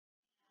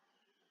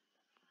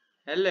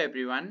Hello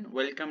everyone,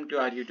 welcome to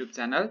our YouTube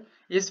channel.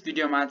 यस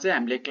भिडियोमा चाहिँ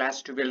हामीले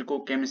क्लास 12 को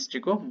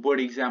केमिस्ट्रीको बोर्ड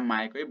एक्जाममा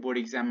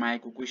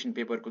आएको क्वेशन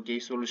पेपरको केही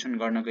सोलुसन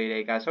गर्न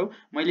गइरहेका छौं।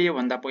 मैले यो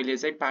भन्दा पहिले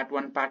चाहिँ पार्ट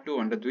 1 पार्ट 2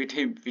 भनेर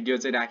दुईटै भिडियो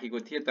चाहिँ राखेको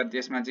थिए, तर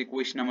त्यसमा चाहिँ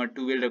क्वेशन नम्बर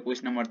 12 र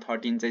क्वेशन नम्बर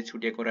 13 चाहिँ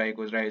छुटेको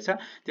रहेको रहेछ।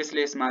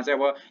 त्यसले यसमा चाहिँ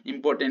अब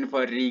इम्पोर्टेन्ट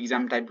फर रि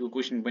एक्जाम टाइपको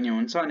क्वेशन पनि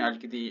हुन्छ अनि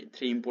अलिकति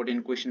 3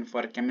 इम्पोर्टेन्ट क्वेशन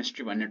फर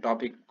केमिस्ट्री भन्ने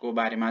टपिकको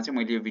बारेमा चाहिँ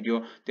मैले यो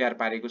भिडियो तयार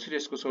पारेको छु।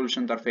 यसको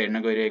सोलुसन तर्फ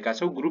हेर्न गइरहेका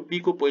छौं। ग्रुप बी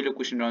को पहिलो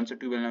क्वेशन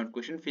रहन्छ 12 नम्बर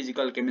क्वेशन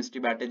फिजिकल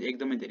केमिस्ट्रीबाट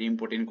एकदमै धेरै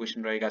इम्पोर्टेन्ट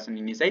क्वेशन रहेका छन्।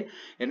 यिनी चाहिँ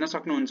हेर्न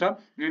सक्नुहुन्छ।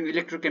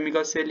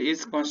 Electrochemical sale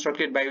is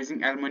constructed by using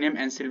aluminium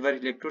and silver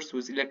electrodes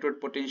whose electrode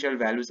potential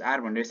values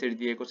are भनेर यसरी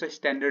दिएको छ।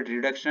 स्ट्यान्डर्ड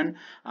रिडक्सन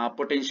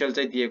पोटेन्शियल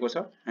चाहिँ दिएको छ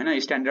हैन।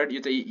 स्ट्यान्डर्ड यो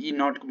चाहिँ ई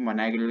नट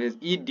भनेकोले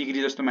ई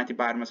डिग्री जस्तो माथि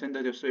पारमा छ नि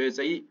त, त्यो यो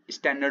चाहिँ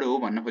स्ट्यान्डर्ड हो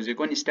भन्न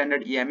खोजेको नि।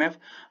 स्ट्यान्डर्ड इएमएफ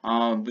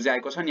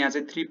बुझाएको छ नि। यहाँ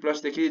चाहिँ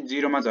 3+ देखि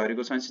 0 मा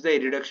झरेको छ भने चाहिँ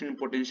रिडक्सन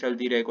पोटेन्शियल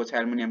दिइरहेको छ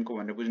एल्युमिनियमको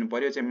भनेर बुझ्नु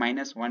पर्यो। चाहिँ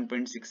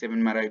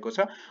 -1.67 मा रहेको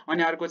छ।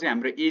 अनि अर्को चाहिँ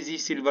हाम्रो एजी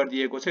सिल्भर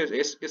दिएको छ।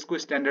 यसको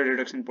स्ट्यान्डर्ड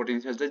रिडक्सन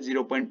पोटेन्शियल चाहिँ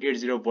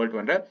 0.80 भोल्ट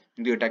भनेर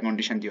दुईवटा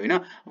कन्डिसन दियो हैन।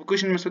 अब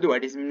क्वेशनमा सोध्यो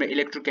व्हाट इज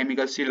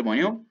इलेक्ट्रोकेमिकल सेल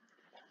भन्यो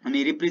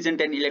अनि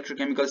represent an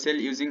electrochemical sale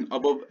using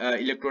above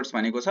electrodes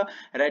भनेको छ।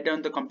 Write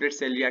down the complete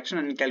sale reaction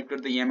अनि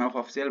calculate the EMF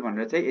of sale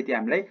भनेर चाहिँ यति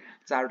हामीलाई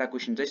चारवटा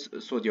क्वेशन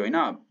चाहिँ सोध्यो हैन।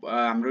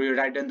 हाम्रो यो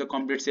write down the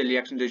complete sale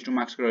reaction 2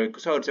 marks को रहेको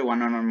छ, अरु चाहिँ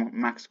 1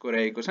 मार्क्स को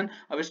रहेको छन्।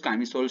 अब यसको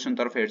हामी सोलुसन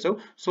तर्फ हेर्छौं।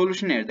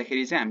 सोलुसन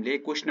हेर्दाखेरि चाहिँ हामीले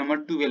क्वेशन नम्बर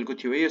 12 को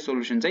थियो यो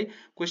सोलुसन चाहिँ।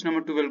 क्वेशन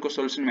नम्बर 12 को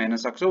सोलुसनमा हेर्न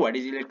सक्छौं। व्हाट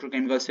इज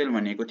इलेक्ट्रोकेमिकल सेल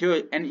भनेको थियो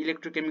an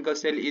electrochemical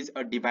sale is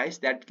a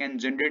device that can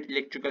generate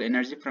electrical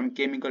energy from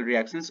chemical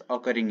reactions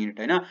occurring in it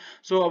हैन।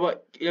 सो अब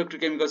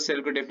इलेक्ट्रोकेमिकल सेल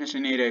को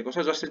डेफिनेसन यही रहेको छ।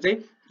 जसले चाहिँ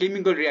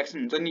केमिकल रिएक्सन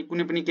हुन्छ नि,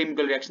 कुनै पनि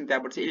केमिकल रिएक्सन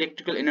त्यहाँबाट चाहिँ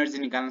इलेक्ट्रिकल एनर्जी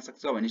निकाल्न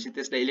सक्छ भनेपछि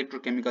त्यसलाई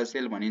इलेक्ट्रोकेमिकल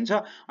सेल भनिन्छ।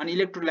 अनि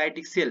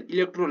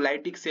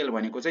इलेक्ट्रोलाइटिक सेल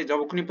भनेको चाहिँ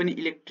जब कुनै पनि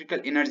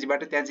इलेक्ट्रिकल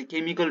एनर्जीबाट त्यहाँ चाहिँ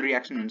केमिकल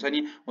रिएक्सन हुन्छ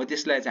नि, हो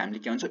त्यसलाई चाहिँ हामीले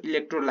के भन्छौं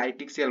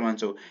इलेक्ट्रोलाइटिक सेल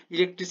भन्छौं।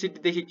 इलेक्ट्रिसिटी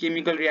देखि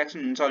केमिकल रिएक्सन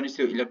हुन्छ भने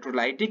त्यो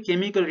इलेक्ट्रोलाइटिक,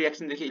 केमिकल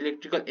रिएक्सन देखि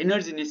इलेक्ट्रिकल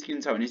एनर्जी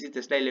निस्किन्छ भनेपछि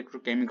त्यसलाई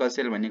इलेक्ट्रोकेमिकल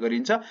सेल भन्ने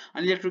गरिन्छ।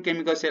 अनि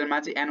इलेक्ट्रोकेमिकल सेलमा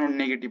चाहिँ एनोड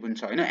नेगेटिभ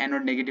हुन्छ हैन,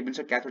 एनोड नेगेटिभ हुन्छ,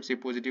 क्याथोड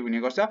चाहिँ पोजिटिभ हुने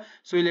गर्छ।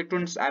 So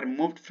electrons are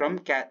moved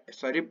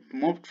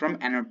from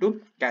anode to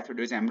क्याथोड।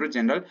 यो चाहिँ हाम्रो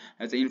जनरल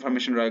चाहिँ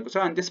इन्फर्मेसन रहेको छ।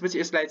 अनि त्यसपछि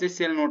यसलाई चाहिँ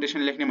सेल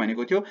नोटेसन लेख्ने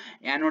भनेको थियो।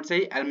 एनोड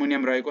चाहिँ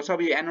एल्युमिनियम रहेको छ।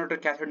 अब यो एनोड र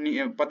क्याथोड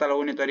पत्ता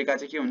लगाउने तरिका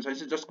चाहिँ के हुन्छ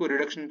भने जसको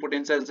रिडक्सन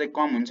पोटेन्शियल चाहिँ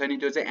कम हुन्छ नि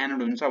त्यो चाहिँ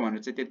एनोड हुन्छ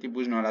भनेर चाहिँ त्यति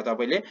बुझ्नु होला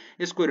तपाईले।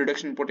 यसको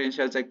रिडक्सन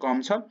पोटेन्शियल चाहिँ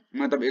कम छ,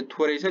 मतलब यो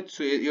थोरै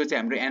छ, यो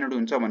चाहिँ हाम्रो एनोड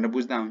हुन्छ भनेर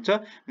बुझ्दा हुन्छ।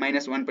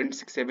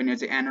 -1.67 यो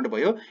चाहिँ एनोड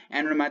भयो।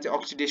 एनोडमा चाहिँ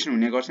अक्सिडेसन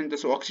हुने गर्छ नि,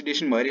 त्यसो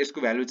अक्सिडेसन भएर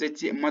यसको भ्यालु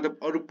चाहिँ मतलब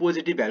अरु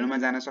पोजिटिभ भ्यालुमा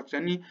जान सक्छ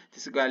नि,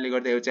 त्यसको कारणले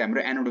गर्दा यो चाहिँ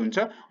हाम्रो एनोड हुन्छ।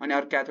 अनि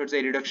अरु क्याथोड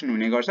चाहिँ रिडक्सन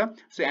हुने गर्छ।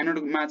 सो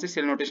एनोडमा चाहिँ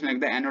सेल नोटेसन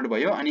लेख्दा एनोड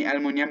भयो। अनि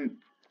एल्युमिनियम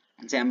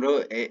चाहिँ हाम्रो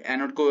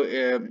एनोडको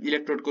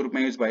इलेक्ट्रोडको रूपमा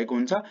युज भएको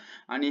हुन्छ।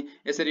 अनि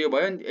यसरी यो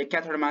भयो।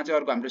 क्याथोडमा चाहिँ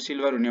अर्को हाम्रो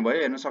सिल्भर हुने भयो।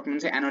 हेर्न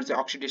सक्नुहुन्छ एनोड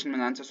चाहिँ अक्सिडेसनमा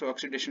जान्छ। सो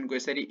अक्सिडेसनको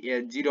यसरी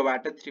 0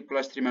 बाट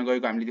 3+3 मा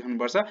गएको हामीले देख्नु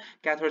पर्छ।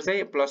 क्याथोड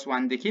चाहिँ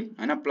 +1 देखि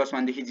हैन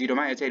 +1 देखि 0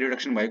 मा यो चाहिँ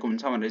रिडक्सन भएको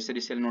हुन्छ भनेर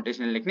यसरी सेल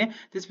नोटेसन लेख्ने।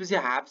 त्यसपछि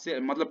हाफ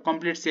सेल मतलब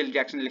कम्प्लिट सेल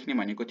रिएक्सन लेख्ने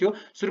भनेको थियो।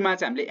 सुरुमा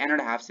चाहिँ हामीले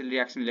एनोड हाफ सेल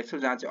रिएक्सन लेख्छौं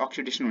जहाँ चाहिँ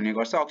अक्सिडेसन हुने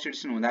गर्छ।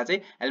 अक्सिडेसन हुँदा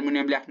चाहिँ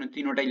एल्युमिनियमले आफ्नो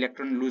 3वटा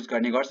इलेक्ट्रोन लुज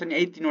गर्ने गर्छ नि।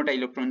 यही 3वटा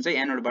इलेक्ट्रोन चाहिँ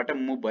एनोडबाट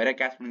मुभ भएर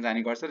क्याथोडमा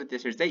जाने गर्छ र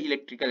त्यसरी चाहिँ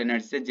इलेक्ट्रिकल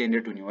एनर्जी चाहिँ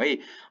जेनेरेट हुने हो है।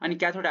 अनि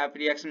क्याथोड हाफ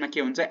रिएक्सनमा के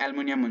हुन्छ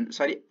एल्युमिनियम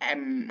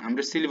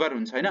हाम्रो सिल्भर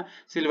हुन्छ हैन।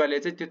 सिल्भरले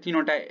चाहिँ त्यो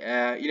 3वटा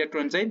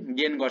इलेक्ट्रोन चाहिँ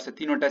गेन गर्छ।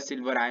 3वटा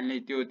सिल्भर आयनले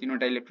त्यो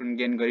 3वटा इलेक्ट्रोन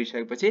गेन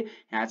गरिसकेपछि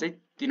यहाँ चाहिँ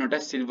 3वटा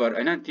सिल्भर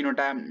हैन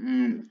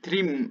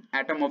 3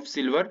 atom of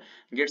silver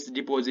gets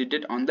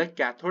deposited on the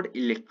क्याथोड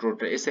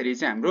electrode. यसरी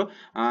चाहिँ हाम्रो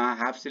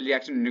हाफ सेल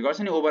रिएक्सन हुने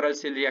गर्छ नि। ओभरअल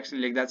सेल रिएक्सन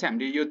लेख्दा चाहिँ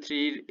हामीले यो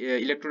 3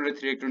 इलेक्ट्रोन र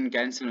 3 इलेक्ट्रोन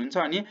क्यान्सल हुन्छ।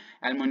 अनि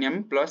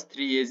एल्युमिनियम +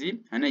 3Ag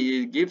हैन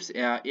यो गिव्स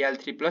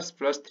Al3+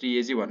 +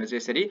 3Ag भनेर चाहिँ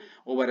यसरी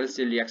ओभरअल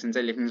सेल रिएक्सन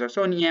चाहिँ लेख्न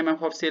सक्छौं। अनि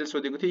इएमएफ अफ सेल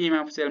सोधेको थियो।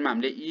 इएमएफ अफ सेलमा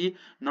हामीले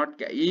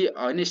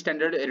अनि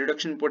standard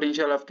reduction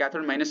potential of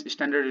क्याथोड minus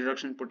standard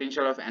reduction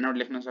potential of anode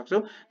लेख्न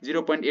सक्छौं।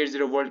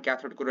 0.80 भोल्ट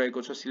क्याथोडको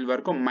रहेको छ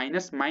सिल्भरको,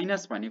 माइनस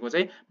भनेको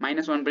चाहिँ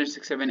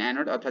 -1.67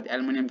 एनोड अर्थात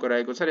एल्युमिनियमको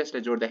रहेको छ र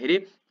यसलाई जोड्दाखेरि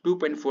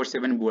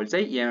 2.47 भोल्ट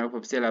चाहिँ इएमएफ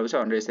अफ सेल आउँछ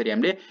भनेर यसरी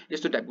हामीले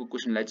यस्तो टाइपको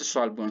क्वेशनलाई चाहिँ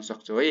सल्भ गर्न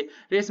सक्छौं है।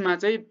 र यसमा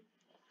चाहिँ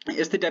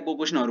यस्तै टाइपको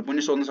क्वेशनहरु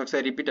पनि सोध्न सक्छ।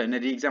 रिपिट हैन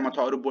रि एक्जाम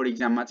अथवा अरु बोर्ड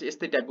एक्जाममा चाहिँ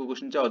यस्तै टाइपको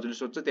क्वेशन चाहिँ हजुरले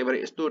सोध्छ। त्यही भएर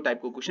यस्तो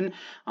टाइपको क्वेशन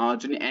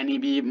जुन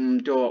एनईबी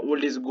त्यो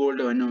ओल्ड इज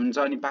गोल्ड भन्नुहुन्छ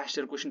अनि पास्ट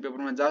इयर क्वेशन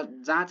पेपरमा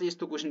जहाँ चाहिँ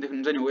यस्तो क्वेशन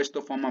देख्नुहुन्छ नि हो यस्तो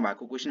फर्ममा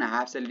भएको क्वेशन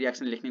हाफ सेल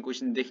रिएक्सन लेख्ने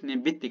क्वेशन देख्ने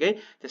बित्तिकै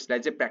त्यसलाई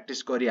चाहिँ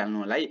प्र्याक्टिस गरिहाल्नु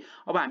होला है।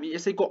 अब हामी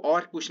यसैको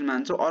अर क्वेशनमा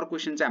जान्छौं। अर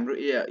क्वेशन चाहिँ हाम्रो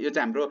यो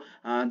चाहिँ हाम्रो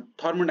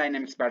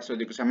थर्मोडायनामिक्सबाट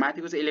सोधेको छ।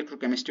 माथिको चाहिँ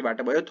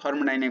इलेक्ट्रोकेमिस्ट्रीबाट भयो,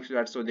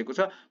 थर्मोडायनामिक्सबाट सोधेको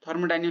छ।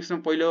 थर्मोडायनामिक्समा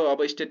पहिलो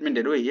अब स्टेटमेन्ट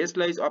हेरौँ। हेज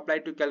ल is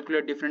applied to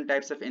calculate different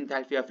types of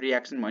enthalpy of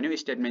reaction भन्यो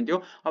स्टेटमेन्ट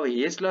थियो। अब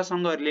हेस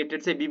लसँग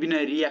रिलेटेड चाहिँ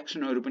विभिन्न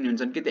रियाक्सनहरु पनि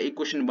हुन्छन् के त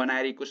इक्वेसन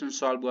बनाएर इक्वेसन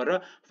सल्भ गरेर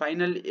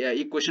फाइनल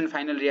इक्वेसन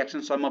फाइनल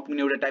रियाक्सनसम्म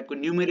पुग्ने एउटा टाइपको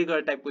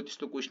न्यूमेरिकल टाइपको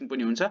त्यस्तो क्वेशन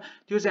पनि हुन्छ।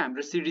 त्यो चाहिँ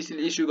हाम्रो सीडीसी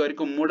ले इस्यु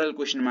गरेको मोडल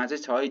क्वेशनमा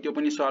चाहिँ छ है, त्यो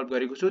पनि सल्भ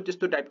गरेको छु।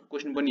 त्यस्तो टाइपको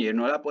क्वेशन पनि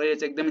हेर्नु होला। पहिले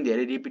चाहिँ एकदमै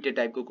धेरै रिपिटेड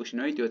टाइपको क्वेशन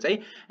हो त्यो चाहिँ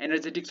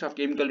एनर्जेटिक्स अफ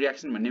केमिकल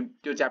रियाक्सन भन्ने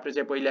त्यो च्याप्टर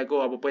चाहिँ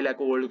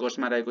पहिलाको ओल्ड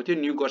कोर्समा रहेको थियो।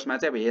 न्यू कोर्समा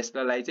चाहिँ अब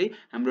हेस्लालाई चाहिँ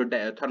हाम्रो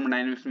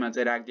थर्मोडायनामिक्समा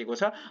चाहिँ राखिएको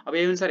छ। अब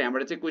यही अनुसार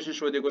यहाँबाट चाहिँ क्वेशन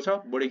सोधेको छ,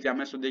 बोर्ड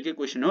एक्जाममा सोधेकै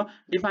क्वेशन हो।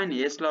 Define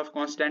हेस्ला of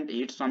constant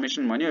hit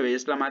summation भन्यो।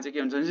 हेस्लामा चाहिँ के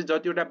हुन्छ भने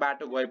जतिवटा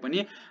बाटो गए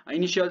पनि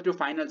इनिशियल टु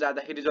फाइनल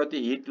जाँदाखेरि जति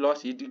हिट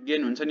लस हिट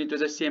गेन हुन्छ नि त्यो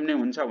चाहिँ सेम नै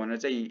हुन्छ भनेर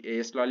चाहिँ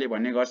हेस्लाले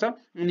भन्ने गर्छ।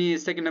 अनि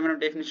सेकेन्ड नम्बरमा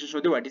डेफिनेसन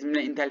सोध्यो what is mean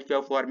enthalpy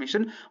of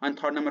formation. अनि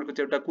थर्ड नम्बरको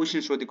चाहिँ एउटा क्वेशन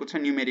सोधेको छ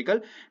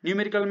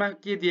न्यूमेरिकलमा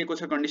के दिएको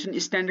छ condition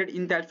standard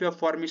enthalpy of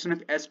formation of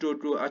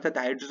H2O2 अर्थात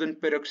hydrogen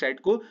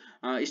पेरोक्साइडको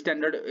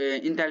standard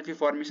enthalpy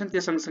formation,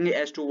 त्यससँगसँगै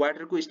H2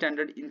 वाटरको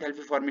standard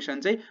enthalpy formation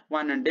चाहिँ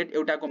 100,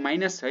 एउटाको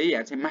माइनस है,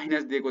 यहाँ चाहिँ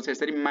माइनस दिएको छ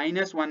यसरी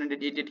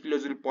 -188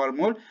 किलोजुल पर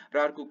मोल र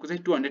अर्कोको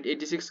चाहिँ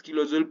 286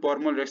 किलोजुल पर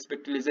मोल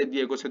रेस्पेक्टिभली चाहिँ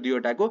दिएको छ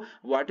दुईवटाको।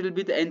 What will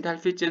be the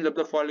enthalpy change of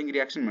the following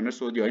reaction भनेर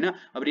सोध्यो हैन।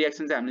 अब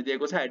रियाक्सन चाहिँ हामीले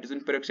दिएको छ हाइड्रोजन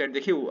पेरोक्साइड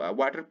देखि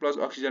वाटर प्लस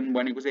अक्सिजन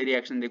बनेको चाहिँ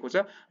रियाक्सन दिएको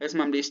छ।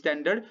 यसमा हामीले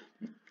standard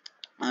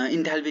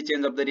enthalpy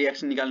change of the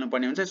reaction निकाल्नु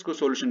पर्ने हुन्छ। यसको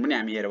सोलुसन पनि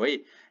हामी हेरौँ है।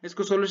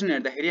 यसको सोलुसन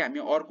हेर्दाखेरि हामी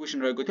अर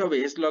क्वेशन रहेको थियो। अब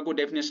हेस लको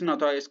डेफिनेसन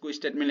अथवा यसको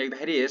स्टेटमेन्ट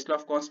लेख्दाखेरि हेस law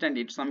of constant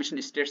hit summation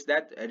states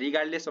that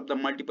regardless of the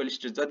multiple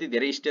stage, जति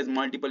धेरै स्टेज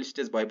मल्टिपल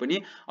स्टेज भए पनि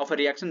of a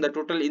reaction the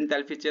total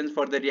enthalpy change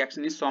for the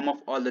reaction is some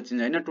of all the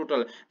change हैन।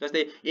 Total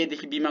जस्तै ए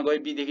देखि be मा गयो,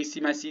 be देखि सी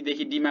मा, सी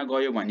देखि डी मा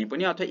गयो भने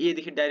पनि अथवा ए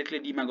देखि डाइरेक्टली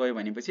डी मा गयो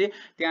भनेपछि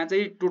त्यहाँ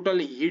चाहिँ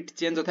टोटल हिट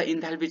चेन्ज अथवा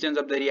enthalpy change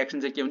of the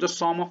reaction चाहिँ के हुन्छ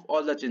some of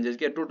all the changes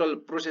के टोटल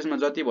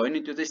प्रोसेसमा जति भयो नि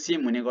त्यो चाहिँ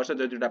सेम हुने गर्छ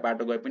जतिवटा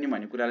बाटो गए पनि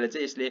भन्ने कुराले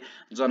चाहिँ यसले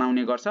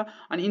जनाउने गर्छ।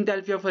 अनि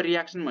इन्थाल्पी अफ अ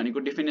रियाक्सन भनेको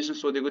डेफिनेसन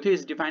सोधेको थियो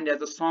is defined as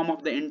the some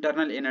of the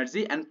internal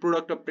energy and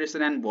product of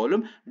pressure and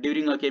volume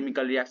during a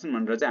chemical reaction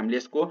भनेर चाहिँ हामीले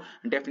यसको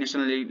डेफिनेसन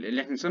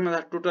लेख्न सक्छौँ।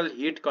 मतलब total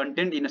heat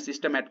content in a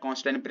system at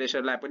constant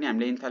प्रेसरलाई पनि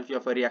हामीले इन्थाल्पी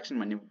अफ अ रियाक्सन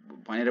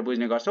भनेर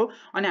बुझ्ने गर्छौँ।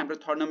 अनि हाम्रो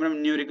थर्ड नम्बरमा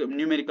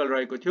न्यूमेरिकल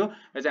रहेको थियो,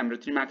 यो चाहिँ हाम्रो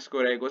 3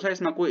 मार्क्सको रहेको छ।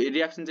 यसमा कोही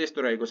रियाक्सन चाहिँ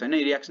यस्तो रहेको छैन,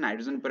 रियाक्सन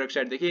हाइड्रोजन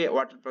पेरोक्साइड देखि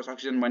वाटर प्लस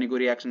अक्सिजन बनेको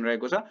रियाक्सन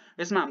रहेको छ।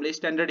 यसमा हामीले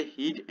standard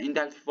hit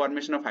enthalpy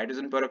formation of hydrogen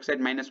peroxide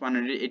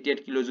 -188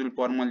 किलोजुल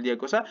पर मोल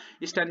दिएको छ।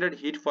 Standard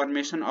hit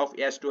formation of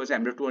H2O चाहिँ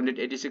हाम्रो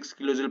 286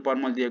 किलोजुल पर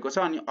मोल दिएको छ।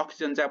 अनि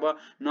अक्सिजन चाहिँ अब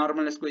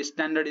नर्मल यसको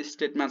स्ट्यान्डर्ड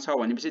स्टेटमा छ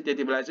भनेपछि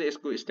त्यति बेला चाहिँ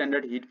यसको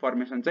स्ट्यान्डर्ड हिट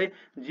फर्मेसन चाहिँ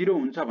 0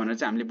 हुन्छ भनेर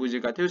चाहिँ हामीले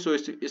बुझेका थियौँ। सो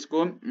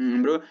यसको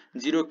हाम्रो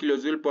 0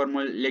 किलोजुल पर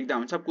मोल लेख्दा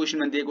हुन्छ।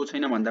 क्वेशनमा दिएको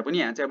छैन भन्दा पनि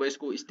यहाँ चाहिँ अब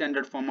यसको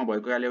स्ट्यान्डर्ड फर्ममा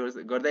भएको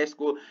कारणले गर्दा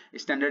यसको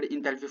स्ट्यान्डर्ड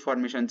इन्थाल्पी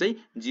फर्मेसन चाहिँ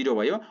 0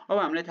 भयो। अब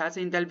हामीलाई थाहा छ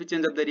enthalpy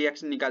change of the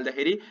reaction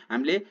निकाल्दाखेरि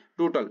हामीले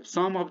total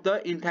sum of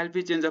the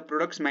enthalpy change of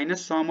products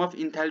minus sum of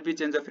enthalpy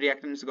change of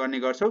reactants गर्ने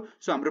गर्छौं।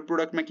 सो हाम्रो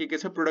प्रोडक्टमा के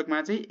छ,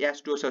 प्रोडक्टमा चाहिँ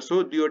H2O छ।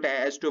 सो दुईवटा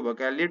H2O भएको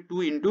कारणले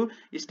 2 into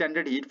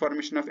standard hit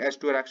formation of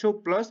H2O राख्छौं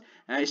plus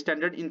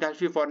standard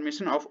enthalpy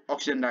formation of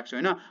oxygen राख्छौं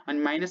हैन। अनि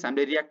माइनस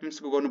हामीले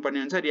रियाक्टेन्ट्सको गर्नुपर्ने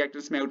हुन्छ,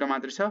 रियाक्टेन्ट्समा एउटा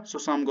मात्र छ सो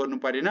सम गर्नु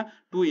परेन।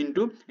 2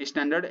 into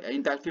standard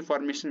enthalpy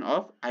formation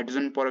of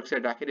hydrogen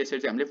peroxide राखेर यसरी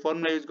चाहिँ हामीले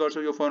फर्मुला युज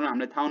गर्छौं। यो फर्मुला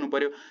हामीले थाहा हुनु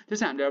पर्यो।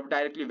 त्यसै हामीले अब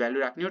डाइरेक्टली भ्यालु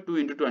राख्ने हो 2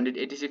 इन्टु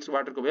 286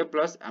 वाटरको भयो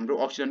प्लस हाम्रो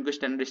अक्सिजनको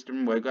स्ट्यान्डर्ड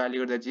स्टेटमेन्ट भएको कारणले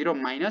गर्दा 0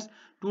 माइनस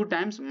 2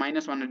 टाइम्स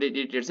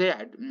 -188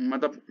 चाहिँ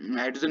मतलब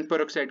हाइड्रोजन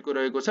पेरोक्साइडको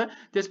रहेको छ।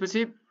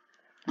 त्यसपछि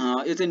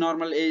यो चाहिँ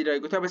नर्मल ए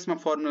रहेको थियो। अब यसमा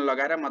फर्मुला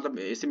लगाएर मतलब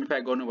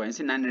सिम्प्लिफाई गर्नु भयो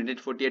भने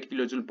 948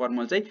 किलोजुल पर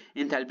मोल चाहिँ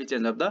enthalpy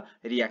change of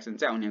the reaction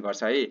चाहिँ आउने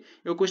गर्छ है।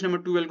 यो क्वेशन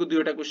नम्बर 12 को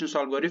दुईवटा क्वेशन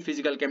सल्भ गर्यो।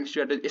 फिजिकल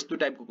केमिस्ट्रीबाट यस्तो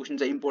टाइपको क्वेशन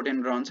चाहिँ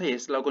इम्पोर्टेन्ट रहन्छ।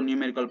 हेस्लाको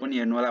न्यूमेरिकल पनि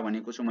हेर्नु होला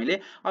भनेको छु मैले।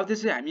 अब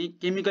त्यसै हामी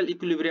केमिकल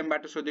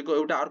इक्विलिब्रियमबाट सोधेको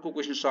एउटा अर्को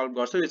क्वेशन सल्भ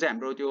गर्छौं। यो चाहिँ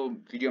हाम्रो त्यो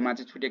भिडियोमा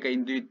चाहिँ छुटेका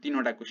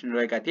 2-3वटा क्वेशन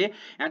रहेका थिए।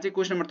 यहाँ चाहिँ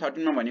क्वेशन नम्बर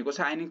 13 मा भनेको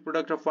छ ionic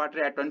product of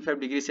water at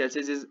 25 degree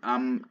Celsius is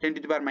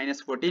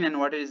 10⁻⁻14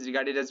 and water is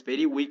regarded as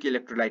very weak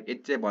electrolyte.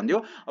 यति चाहिँ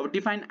भन्दियो। अब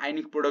define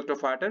ionic product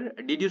of water,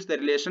 डिड्युस the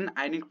relation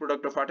ionic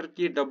product of water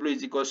KW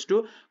is equals to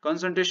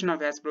concentration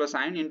of H plus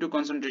ion into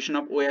concentration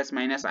of OH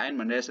minus ion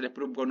भनेर यसले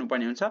prove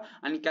गर्नुपर्ने हुन्छ।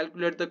 अनि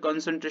calculate the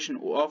concentration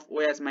of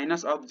OH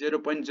minus of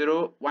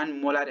 0.01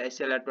 molar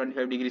HCl at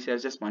 25 degree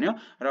Celsius भन्यो।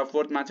 र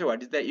फोर्थमा चाहिँ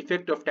what is the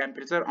effect of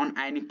temperature on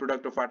ionic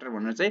product of water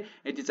भनेर चाहिँ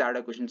यति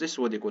चारवटा क्वेशन चाहिँ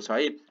सोधेको छ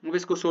है। अब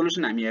यसको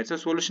सोलुसन हामी हेर्छौं।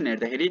 सोलुसन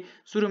हेर्दाखेरि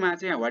सुरुमा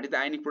चाहिँ what is the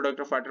ionic product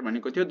of water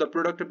भनेको थियो the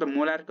product of the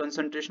molar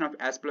concentration of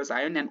H plus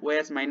ion and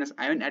OH minus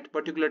ion at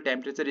particular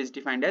temperature is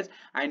defined as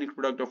ionic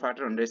product of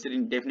water भनेर यसरी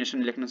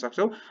definition लेख्न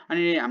सक्छौं।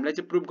 अनि हामीलाई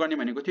चाहिँ prove गर्ने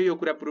भनेको थियो, यो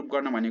कुरा प्रुभ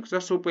गर्न भनेको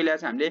छ। सो पहिला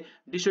चाहिँ हामीले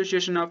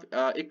dissociation of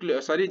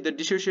the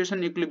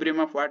dissociation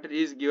equilibrium of water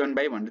is given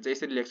by भनेर चाहिँ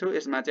यसरी लेख्छौं।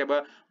 यसमा चाहिँ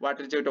अब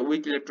वाटर चाहिँ एउटा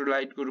वीक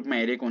इलेक्ट्रोलाइटको रूपमा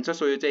हेरेको हुन्छ।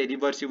 सो यो चाहिँ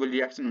रिभर्सिबल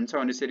रियाक्सन हुन्छ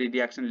अनि यसरी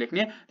रियाक्सन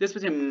लेख्ने।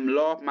 त्यसपछि ल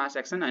अफ मास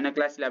एक्सन हैन,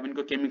 क्लास 11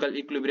 को केमिकल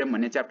इक्विलिब्रियम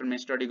भन्ने च्याप्टरमा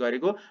स्टडी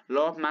गरेको ल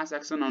अफ मास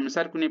एक्सन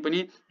अनुसार कुनै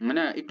पनि हैन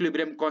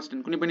इक्विलिब्रियम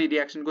कन्स्टेन्ट कुनै पनि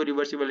रियाक्सनको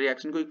reversible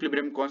रियाक्सनको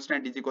equilibrium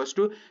constant is equals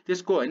to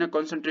त्यसको हैन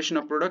concentration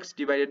of products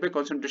divided by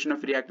concentration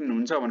of reactant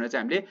हुन्छ भनेर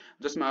चाहिँ हामीले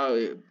जसमा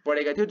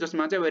पढेका थियौ,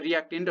 जसमा चाहिँ अब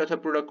रियाक्टेन्ट अथवा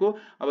प्रोडक्टको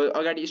अब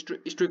अगाडि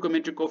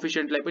स्टोइकोमेट्रिक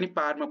कोएफिसिएन्टलाई पनि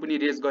पारमा पनि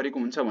रेज गरेको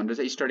हुन्छ भनेर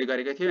चाहिँ स्टडी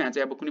गरेका थियौ। यहाँ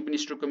चाहिँ अब कुनै पनि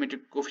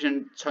स्टोइकोमेट्रिक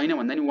कोएफिसिएन्ट छैन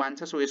भन्दा नि 1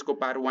 छ, सो यसको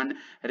पावर 1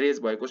 रेज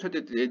भएको छ।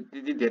 त्यो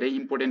त्यति धेरै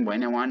इम्पोर्टेन्ट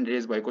भएन 1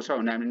 रेज भएको छ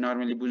भनेर हामीले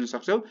नर्मली बुझ्न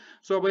सक्छौं।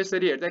 सो अब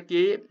यसरी हेर्दा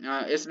के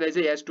यसलाई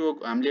चाहिँ H2O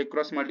हामीले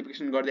क्रस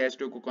मल्टिप्लिकेसन गर्दा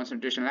H2O को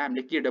कन्सन्ट्रेसनलाई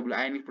हामीले KW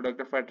ionic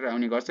product of water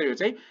आउने गर्छ। यो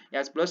चाहिँ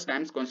H plus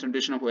times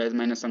concentration of OH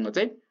minus सँग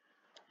चाहिँ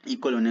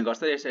इक्वल हुने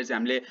गर्छ। यसरी चाहिँ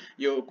हामीले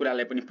यो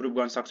कुरालाई पनि प्रुभ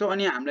गर्न सक्छौं।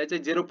 अनि हामीलाई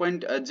चाहिँ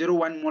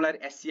 0.01 मोलर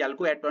HCl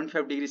को एट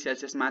 25 डिग्री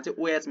सेल्सियस मा चाहिँ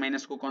OH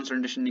माइनस को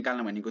कन्सन्ट्रेसन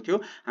निकाल्न भनेको थियो।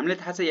 हामीले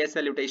थाहा छ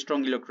HCl एउटा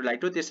स्ट्रङ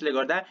इलेक्ट्रोलाइट हो, त्यसले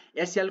गर्दा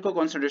HCl को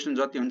कन्सन्ट्रेसन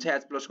जति हुन्छ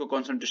H प्लस को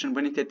कन्सन्ट्रेसन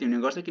पनि त्यति हुने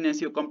गर्छ,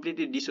 किनकि यो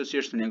कम्प्लिटली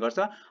डिसोसिएट्स हुने गर्छ।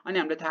 अनि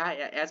हामीले थाहा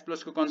H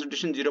प्लस को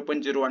कन्सन्ट्रेसन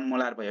 0.01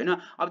 मोलर भयो हैन।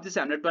 अब त्यसै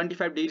हामीले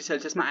 25 डिग्री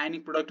सेल्सियस मा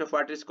ionic product of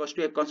water is equals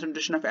to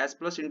concentration of H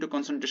plus into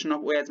concentration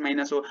of OH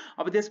minus हो।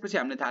 अब त्यसपछि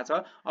हामीले थाहा छ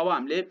अब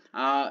हामीले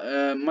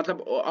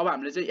मतलब अब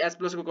हामीले चाहिँ H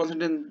प्लस को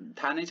कन्सन्ट्रेसन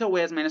थाहा नै छ,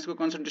 OH माइनस को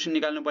कन्सन्ट्रेसन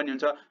निकाल्नु पर्ने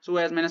हुन्छ। सो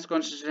OH माइनस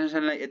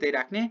कन्सन्ट्रेसनलाई यतै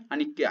राख्ने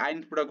अनि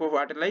आयोनिक प्रोडक्ट अफ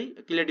वाटरलाई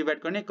केले डिभाइड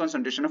गर्ने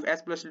कन्सन्ट्रेसन अफ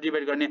H प्लस ले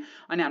डिभाइड गर्ने।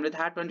 अनि हामीले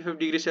थाहा 25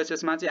 डिग्री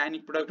सेल्सियस मा चाहिँ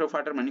आयोनिक प्रोडक्ट अफ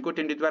वाटर भनेको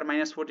 10 टु द पावर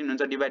 -14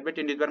 हुन्छ, divide by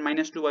 10 to the power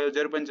 -2 भयो।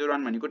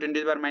 0.01 भनेको 10 टु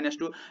द पावर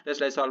 -2,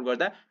 यसलाई सल्भ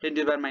गर्दा 10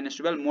 टु द पावर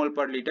 -12 मोल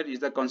per litre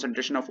is the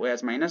concentration of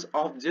OH minus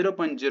of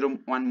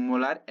 0.01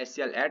 molar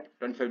HCl at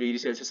 25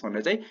 degree Celsius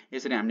भनेर चाहिँ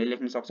यसरी हामीले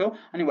लेख्न सक्छौं।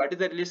 अनि what is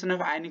the relation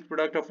of ionic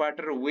product of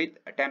water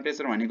with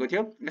temperature भनेको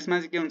थियो। यसमा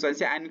चाहिँ के हुन्छ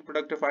भने ionic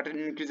product of water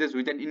increases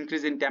with an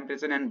increase in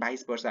temperature and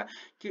vice वर्सा।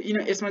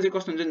 यसमा चाहिँ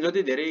कस्तो हुन्छ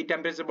जति धेरै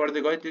टेम्परेचर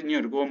बढ्दै गयो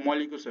तिनीहरुको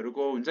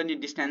मोलिकुल्सहरुको हुन्छ नि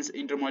डिस्टेन्स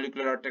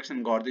इंटरमोलिकुलर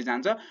अट्र्याक्सन घट्दै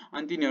जान्छ।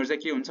 अनि तिनीहरु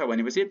चाहिँ के हुन्छ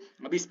भनेपछि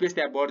अब स्पेस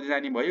त्यहाँ बढ्दै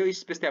जाने भयो,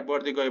 स्पेस त्यहाँ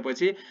बढ्दै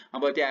गएपछि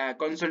अब त्यहाँ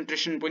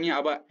कन्सन्ट्रेसन पनि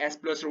अब H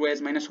प्लस र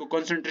OH माइनस को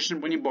कन्सन्ट्रेसन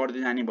पनि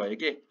बढ्दै जाने भयो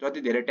के।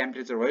 जति धेरै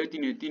टेम्परेचर भयो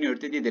तिनीहरु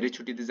त्यति धेरै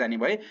छुटिदै जाने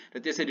भए र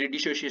त्यसरी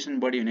डिसोसिएसन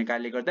बढी हुने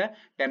कारणले गर्दा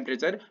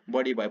टेम्परेचर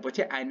बढी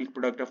भएपछि आयोनिक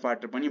प्रोडक्ट अफ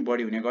वाटर पनि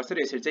बढी हुने गर्छ। र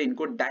यसरी चाहिँ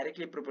इनको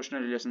डाइरेक्टली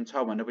प्रोपोर्सनल रिलेसन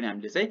छ भनेर पनि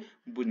हामीले चाहिँ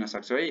बुझ्न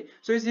सक्छौं है।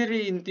 सो यसरी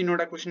इन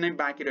तीनवटा क्वेशन नै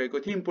बाँकी रहेको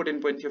थियो,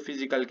 इम्पोर्टेन्ट पोइन्ट थियो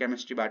फिजिकल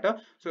केमिस्ट्रीबाट।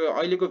 सो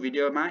अहिलेको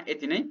भिडियोमा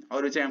यति नै।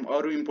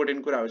 अरु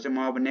इम्पोर्टेन्ट कुराहरु चाहिँ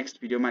म अब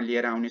नेक्स्ट भिडियोमा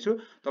लिएर आउने छु।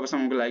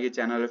 तबसम्मको लागि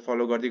च्यानललाई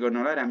फलो गर्दै गर्नु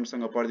होला,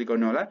 राम्रोसँग पढ्दै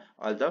गर्नु होला।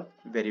 All the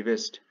very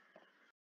best.